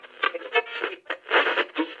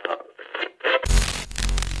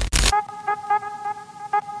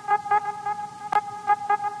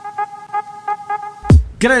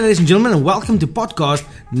G'day ladies and gentlemen, and welcome to podcast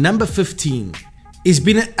number 15. It's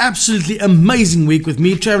been an absolutely amazing week with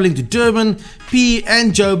me traveling to Durban, PE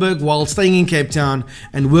and Joburg while staying in Cape Town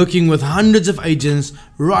and working with hundreds of agents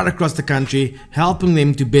right across the country, helping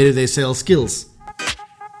them to better their sales skills.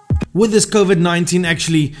 With this COVID-19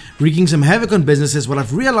 actually wreaking some havoc on businesses, what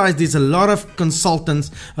I've realized is a lot of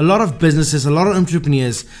consultants, a lot of businesses, a lot of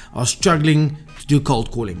entrepreneurs are struggling to do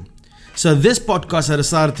cold calling. So this podcast I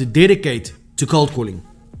decided to dedicate to cold calling.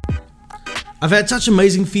 I've had such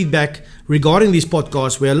amazing feedback regarding these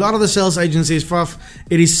podcasts where a lot of the sales agents say, Faf,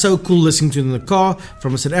 it is so cool listening to them in the car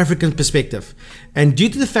from a South African perspective. And due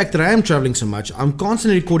to the fact that I am traveling so much, I'm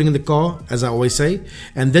constantly recording in the car, as I always say,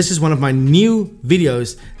 and this is one of my new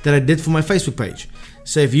videos that I did for my Facebook page.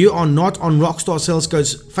 So if you are not on Rockstar Sales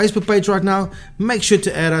Coach Facebook page right now, make sure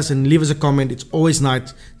to add us and leave us a comment. It's always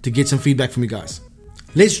nice to get some feedback from you guys.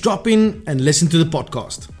 Let's drop in and listen to the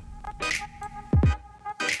podcast.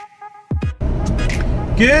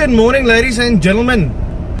 Good morning, ladies and gentlemen.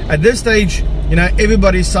 At this stage,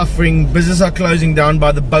 everybody's suffering. Businesses are closing down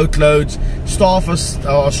by the boatloads. Staff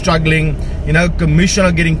are struggling. Commission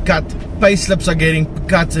are getting cut. Pay slips are getting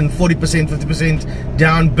cut and 40%, 50%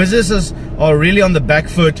 down. Businesses are really on the back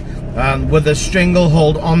foot with a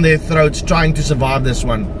stranglehold on their throats trying to survive this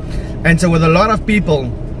one. And so with a lot of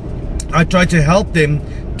people, I try to help them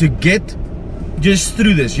to get just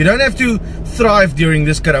through this. You don't have to thrive during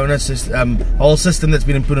this corona whole system that's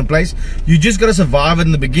been put in place. You just got to survive it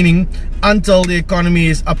in the beginning until the economy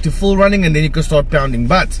is up to full running, and then you can start pounding.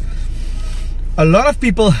 But a lot of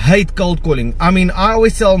people hate cold calling. I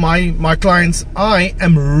always tell my clients I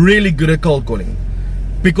am really good at cold calling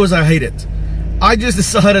because I hate it. I just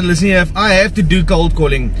decided, listen here, if I have to do cold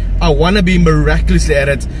calling, I want to be miraculously at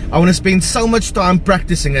it. I want to spend so much time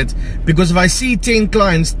practicing it, because if I see 10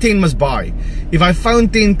 clients, 10 must buy. If I phone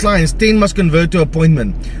 10 clients, 10 must convert to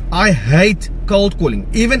appointment. I hate cold calling.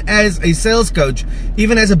 Even as a sales coach,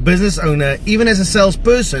 even as a business owner, even as a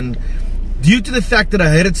salesperson, due to the fact that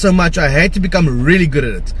I hate it so much, I had to become really good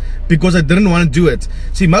at it because I didn't want to do it.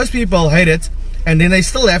 See, most people hate it and then they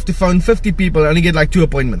still have to phone 50 people and only get like 2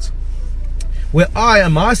 appointments. Where I,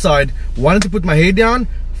 on my side, wanted to put my head down,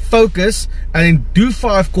 focus, and then do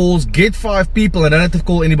 5 calls, get 5 people, and don't have to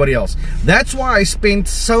call anybody else. That's why I spent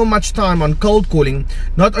so much time on cold calling,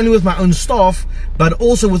 not only with my own staff, but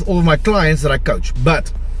also with all of my clients that I coach.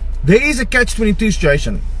 But there is a catch-22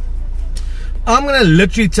 situation. I'm going to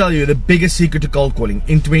literally tell you the biggest secret to cold calling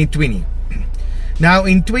in 2020. Now,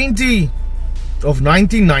 in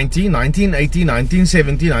 1990, 1980,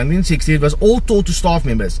 1970, 1960, it was all taught to staff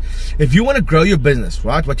members. If you want to grow your business,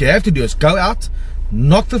 right, what you have to do is go out,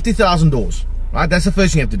 knock 50,000 doors, right? That's the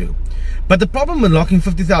first thing you have to do. But the problem with knocking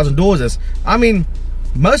 50,000 doors is,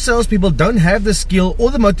 most salespeople don't have the skill or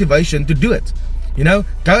the motivation to do it. Go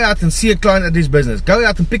out and see a client at his business. Go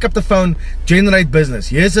out and pick up the phone, generate business.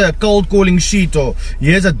 Here's a cold calling sheet, or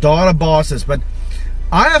here's a database. But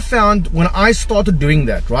I have found when I started doing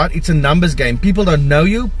that, right, it's a numbers game. People don't know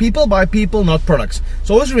you. People buy people, not products.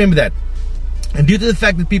 So always remember that. And due to the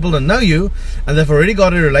fact that people don't know you and they've already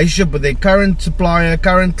got a relationship with their current supplier,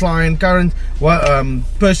 current client, current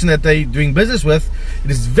person that they're doing business with,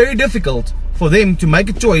 it is very difficult for them to make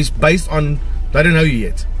a choice based on they don't know you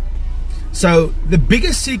yet. So the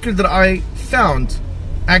biggest secret that I found,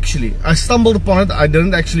 actually, I stumbled upon it, I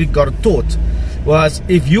didn't actually got it taught, was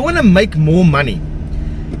if you want to make more money,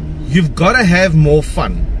 you've got to have more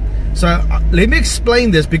fun. So let me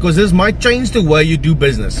explain this, because this might change the way you do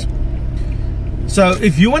business. So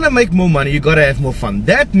if you want to make more money, you've got to have more fun.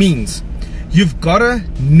 That means you've got to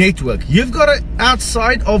network. You've got to,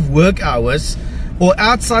 outside of work hours or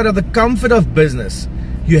outside of the comfort of business,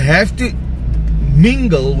 you have to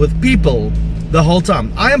mingle with people the whole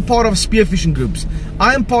time. I am part of spearfishing groups.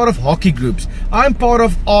 I am part of hockey groups. I am part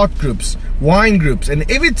of art groups, wine groups. And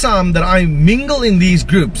every time that I mingle in these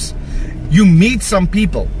groups, you meet some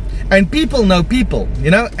people. And people know people,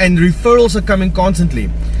 and referrals are coming constantly.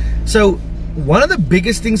 So one of the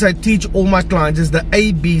biggest things I teach all my clients is the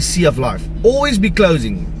ABC of life. Always be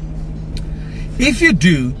closing. If you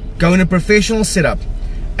do go in a professional setup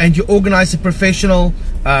and you organize a professional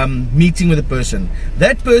meeting with a person,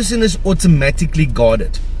 that person is automatically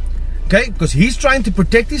guarded. Okay, because he's trying to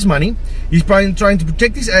protect his money, he's trying to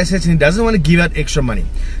protect his assets, and he doesn't want to give out extra money.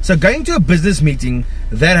 So going to a business meeting,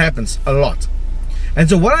 that happens a lot. And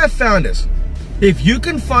so what I found is, if you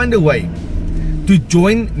can find a way to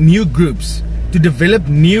join new groups, to develop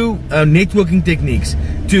new networking techniques,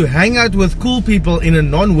 to hang out with cool people in a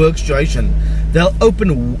non-work situation, they'll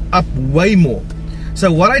open up way more.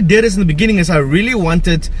 So what I did is, in the beginning, is I really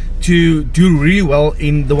wanted to do really well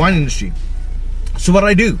in the wine industry. So what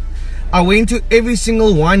I do, I went to every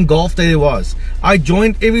single wine golf day there was. I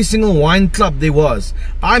joined every single wine club there was.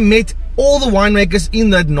 I met all the winemakers in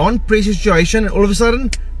that non-pressure situation, and all of a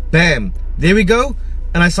sudden, bam, there we go,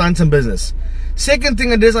 and I signed some business. Second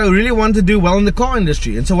thing I did is I really wanted to do well in the car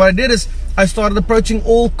industry, and so what I did is I started approaching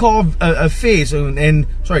all car fairs, and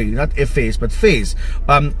sorry, not fairs, but fairs,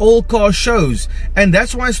 all car shows, and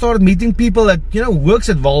that's why I started meeting people that, you know, works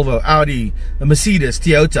at Volvo, Audi, Mercedes,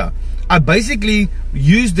 Toyota. I basically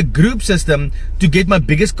used the group system to get my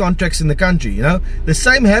biggest contracts in the country. You know, the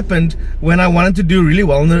same happened when I wanted to do really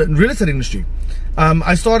well in the real estate industry.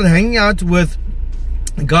 I started hanging out with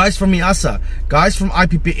guys from IASA, guys from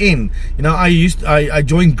IPPN. You know, I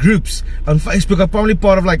joined groups on Facebook. I'm probably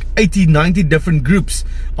part of like 80-90 different groups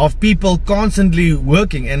of people constantly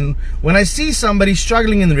working, and when I see somebody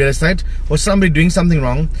struggling in real estate or somebody doing something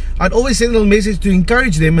wrong, I'd always send a little message to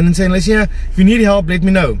encourage them and then say, listen, if you need help, let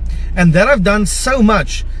me know. And that I've done so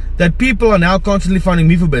much that people are now constantly phoning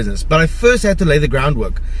me for business, but I first had to lay the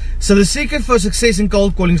groundwork. So the secret for success in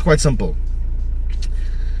cold calling is quite simple.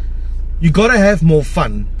 You gotta have more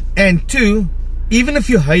fun, and two, even if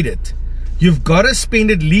you hate it, you've gotta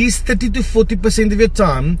spend at least 30 to 40% of your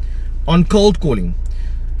time on cold calling.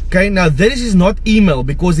 Okay, now this is not email,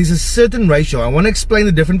 because there's a certain ratio. I want to explain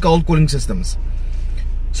the different cold calling systems.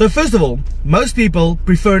 So first of all, most people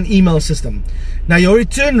prefer an email system. Now your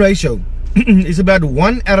return ratio is about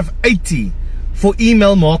 1 out of 80 for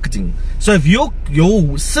email marketing. So if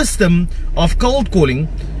your system of cold calling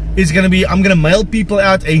is going to be, I'm going to mail people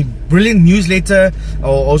out a brilliant newsletter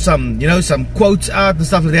or some, you know, some quotes out and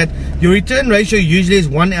stuff like that, your return ratio usually is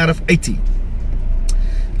 1 out of 80.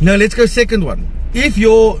 Now let's go second one. If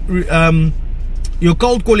your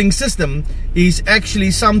cold calling system is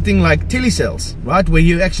actually something like telesales, right, where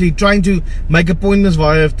you're actually trying to make appointments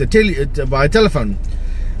via telephone,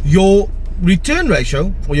 your return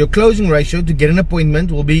ratio or your closing ratio to get an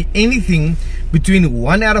appointment will be anything between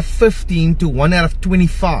 1 out of 15 to 1 out of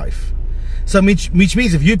 25. So which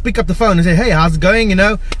means if you pick up the phone and say, hey, how's it going? You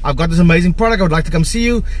know, I've got this amazing product, I would like to come see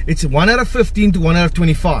you. It's 1 out of 15 to 1 out of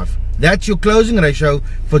 25. That's your closing ratio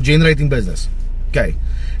for generating business. Okay.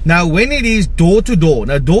 Now when it is door to door,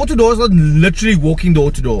 now door to door is not literally walking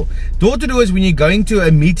door to door. Door to door is when you're going to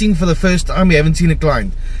a meeting for the first time, you haven't seen a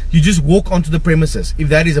client. You just walk onto the premises. If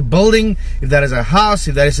that is a building, if that is a house,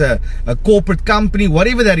 if that is a corporate company,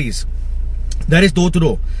 whatever that is door to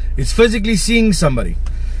door. It's physically seeing somebody.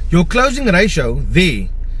 Your closing ratio there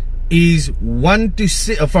is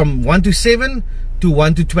from 1 to 7 to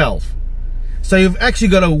 1 to 12. So you've actually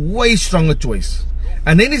got a way stronger choice.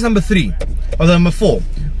 And then is number 3 or number 4,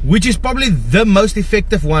 which is probably the most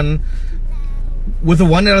effective one with a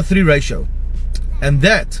 1 out of 3 ratio, and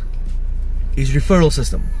that is referral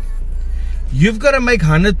system. You've got to make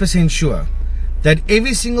 100% sure that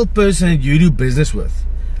every single person that you do business with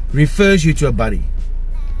refers you to a buddy.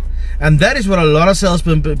 And that is what a lot of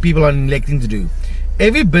salespeople are neglecting to do.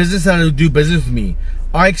 Every business that will do business with me,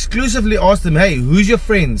 I exclusively ask them, hey, who's your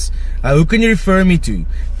friends? Who can you refer me to?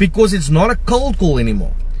 Because it's not a cold call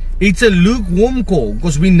anymore. It's a lukewarm call,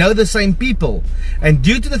 because we know the same people. And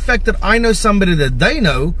due to the fact that I know somebody that they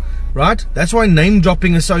know, right? That's why name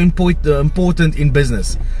dropping is so important in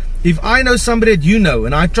business. If I know somebody that you know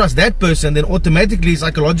and I trust that person, then automatically,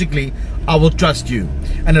 psychologically, I will trust you.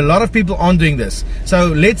 And a lot of people aren't doing this. So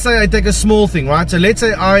let's say I take a small thing, right? So let's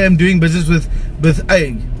say I am doing business with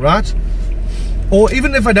A, right? Or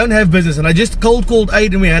even if I don't have business and I just cold called A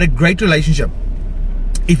and we had a great relationship.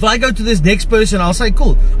 If I go to this next person, I'll say,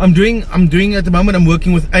 cool, I'm doing at the moment, I'm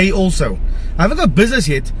working with A also. I haven't got business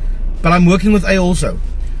yet, but I'm working with A also.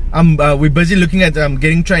 We're busy looking at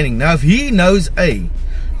getting training. Now, if he knows A,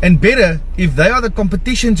 and better, if they are the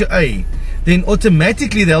competition to A, then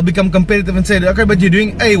automatically they'll become competitive and say, okay, but you're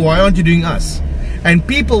doing A, why aren't you doing us? And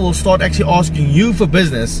people will start actually asking you for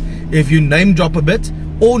business if you name drop a bit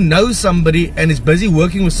or know somebody and is busy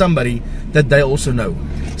working with somebody that they also know.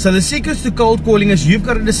 So the secrets to cold calling is you've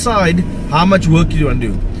got to decide how much work you want to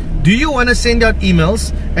do. Do you want to send out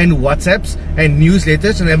emails and WhatsApps and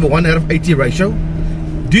newsletters and have a 1 out of 80 ratio?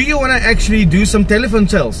 Do you want to actually do some telephone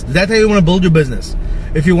sales? That's how you want to build your business.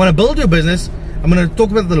 If you want to build your business, I'm going to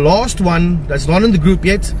talk about the last one that's not in the group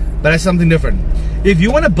yet, but that's something different. If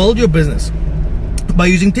you want to build your business by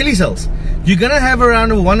using telesales, you're going to have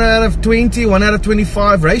around a 1 out of 20, 1 out of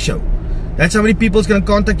 25 ratio. That's how many people is going to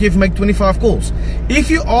contact you if you make 25 calls. If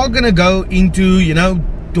you are going to go into, you know,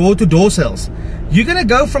 door-to-door sales, you're going to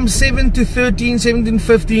go from 7 to 13, 17,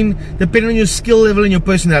 15, depending on your skill level and your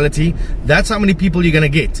personality. That's how many people you're going to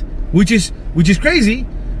get, which is crazy,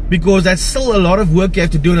 because that's still a lot of work you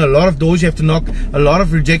have to do and a lot of doors you have to knock, a lot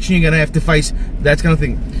of rejection you're going to have to face, that kind of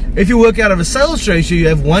thing. If you work out of a sales ratio, you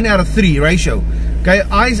have 1 out of 3 ratio. Okay,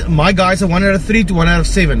 my guys are 1 out of 3 to 1 out of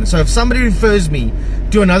 7. So if somebody refers me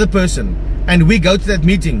to another person and we go to that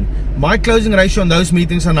meeting, my closing ratio on those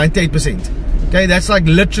meetings are 98%. Okay, that's like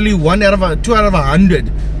literally 2 out of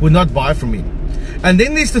 100 would not buy from me. And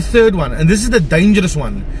then there's the third one, and this is the dangerous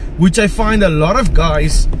one, which I find a lot of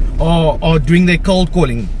guys are doing their cold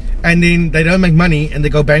calling, and then they don't make money and they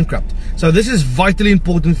go bankrupt. So this is vitally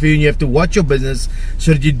important for you, and you have to watch your business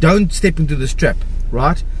so that you don't step into this trap,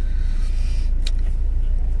 right?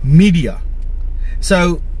 Media.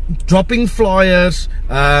 So dropping flyers,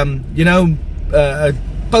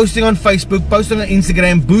 posting on Facebook, posting on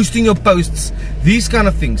Instagram, boosting your posts, these kind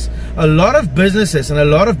of things. A lot of businesses and a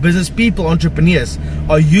lot of business people, entrepreneurs,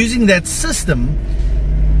 are using that system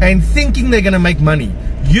and thinking they're going to make money.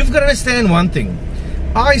 You've got to understand one thing.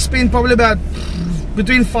 I spend probably about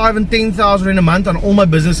between 5 and 10,000 in a month on all my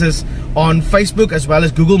businesses on Facebook as well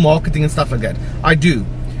as Google marketing and stuff like that. I do.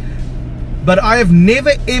 But I have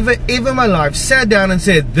never, ever, ever in my life sat down and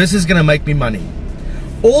said, this is going to make me money.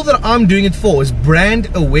 All that I'm doing it for is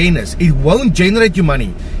brand awareness. It won't generate you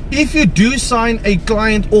money. If you do sign a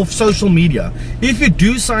client off social media, if you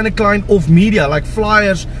do sign a client off media like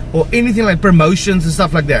flyers or anything like promotions and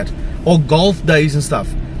stuff like that, or golf days and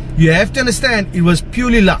stuff, you have to understand it was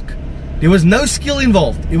purely luck. There was no skill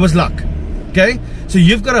involved. It was luck. Okay? So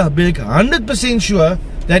you've got to be 100% sure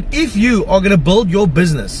that if you are going to build your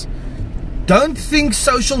business, don't think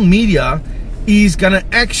social media is going to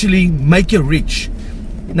actually make you rich.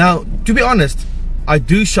 Now, to be honest, I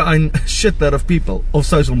do shine a shit lot of people off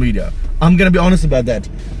social media. I'm going to be honest about that.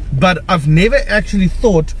 But I've never actually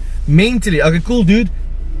thought mentally, okay, cool, dude.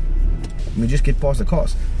 Let me just get past the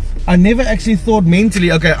cars. I never actually thought mentally,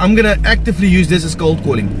 okay, I'm going to actively use this as cold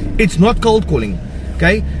calling. It's not cold calling,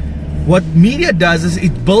 okay? What media does is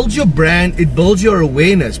it builds your brand, it builds your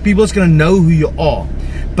awareness. People's going to know who you are.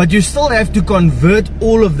 But you still have to convert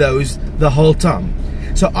all of those the whole time.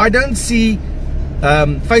 So I don't see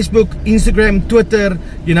Facebook, Instagram, Twitter,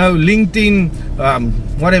 LinkedIn,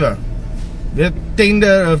 whatever,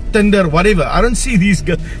 Tinder, whatever. I don't see these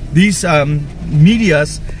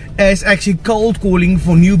medias as actually cold calling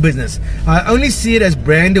for new business. I only see it as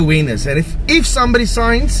brand awareness. And if somebody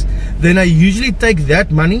signs, then I usually take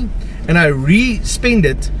that money and I re-spend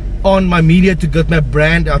it on my media to get my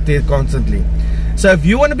brand out there constantly. So if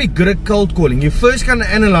you want to be good at cold calling, you first kind of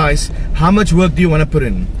analyze how much work do you want to put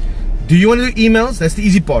in. Do you want to do emails? That's the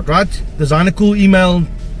easy part, right? Design a cool email,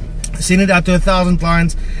 send it out to 1,000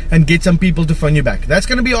 clients and get some people to phone you back. That's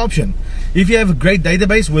going to be an option. If you have a great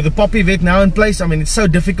database with the Poppy vet now in place, I mean, it's so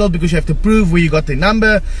difficult because you have to prove where you got the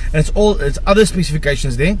number and it's other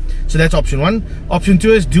specifications there. So that's option 1. Option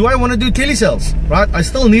 2 is, do I want to do telesales, right? I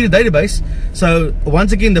still need a database. So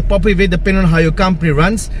once again, the Poppy vet, depending on how your company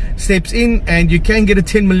runs, steps in and you can get a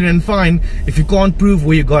 10 million fine if you can't prove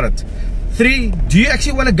where you got it. 3, do you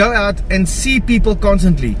actually want to go out and see people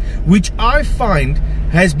constantly, which I find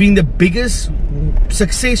has been the biggest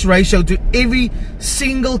success ratio to every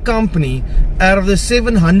single company out of the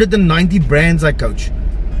 790 brands I coach.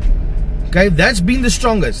 Okay, that's been the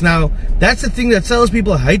strongest. Now, that's the thing that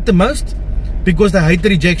salespeople hate the most because they hate the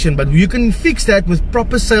rejection, but you can fix that with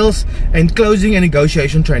proper sales and closing and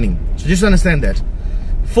negotiation training. So just understand that.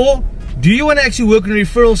 4, do you want to actually work in a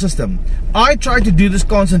referral system? I try to do this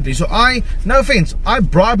constantly. So no offense, I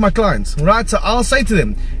bribe my clients, right? So I'll say to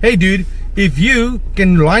them, hey dude, if you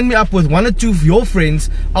can line me up with 1 or 2 of your friends,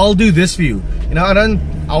 I'll do this for you. I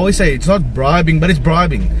always say it's not bribing, but it's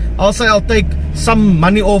bribing. I'll say I'll take some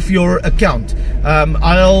money off your account.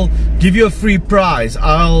 I'll give you a free prize.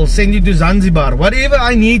 I'll send you to Zanzibar. Whatever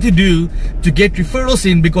I need to do to get referrals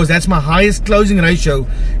in, because that's my highest closing ratio,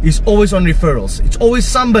 is always on referrals. It's always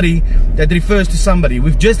somebody that refers to somebody.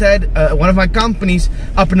 We've just had one of my companies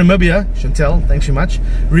up in Namibia, Chantel, thanks so much,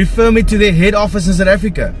 refer me to their head office in South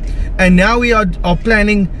Africa. And now we are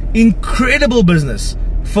planning incredible business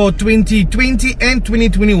for 2020 and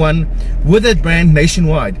 2021 with that brand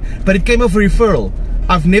nationwide. But it came off a referral.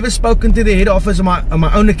 I've never spoken to the head office on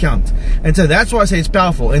my own account. And so that's why I say it's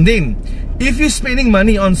powerful. And then, if you're spending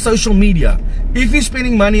money on social media, if you're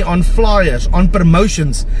spending money on flyers, on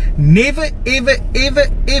promotions, never, ever, ever,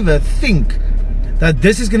 ever think that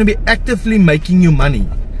this is going to be actively making you money.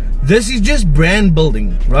 This is just brand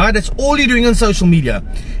building, right? That's all you're doing on social media.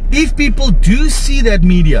 If people do see that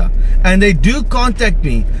media and they do contact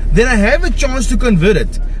me, then I have a chance to convert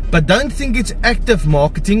it. But don't think it's active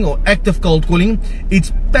marketing or active cold calling.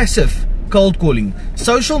 It's passive cold calling.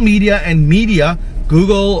 Social media and media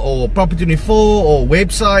Google or Property24 or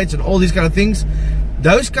websites and all these kind of things,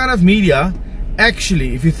 those kind of media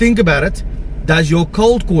actually, if you think about it, does your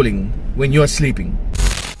cold calling when you are sleeping.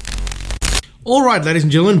 Alright, ladies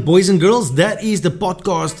and gentlemen, boys and girls, that is the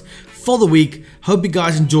podcast for the week. Hope you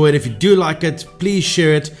guys enjoy it. If you do like it, please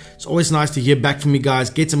share it. It's always nice to hear back from you guys.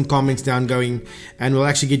 Get some comments down going, and we'll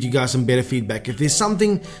actually get you guys some better feedback. If there's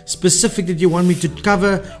something specific that you want me to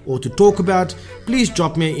cover or to talk about, please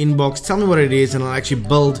drop me an inbox. Tell me what it is, and I'll actually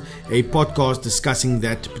build a podcast discussing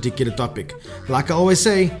that particular topic. Like I always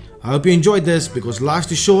say, I hope you enjoyed this, because life's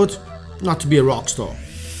too short not to be a rock star.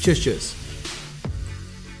 Cheers, cheers.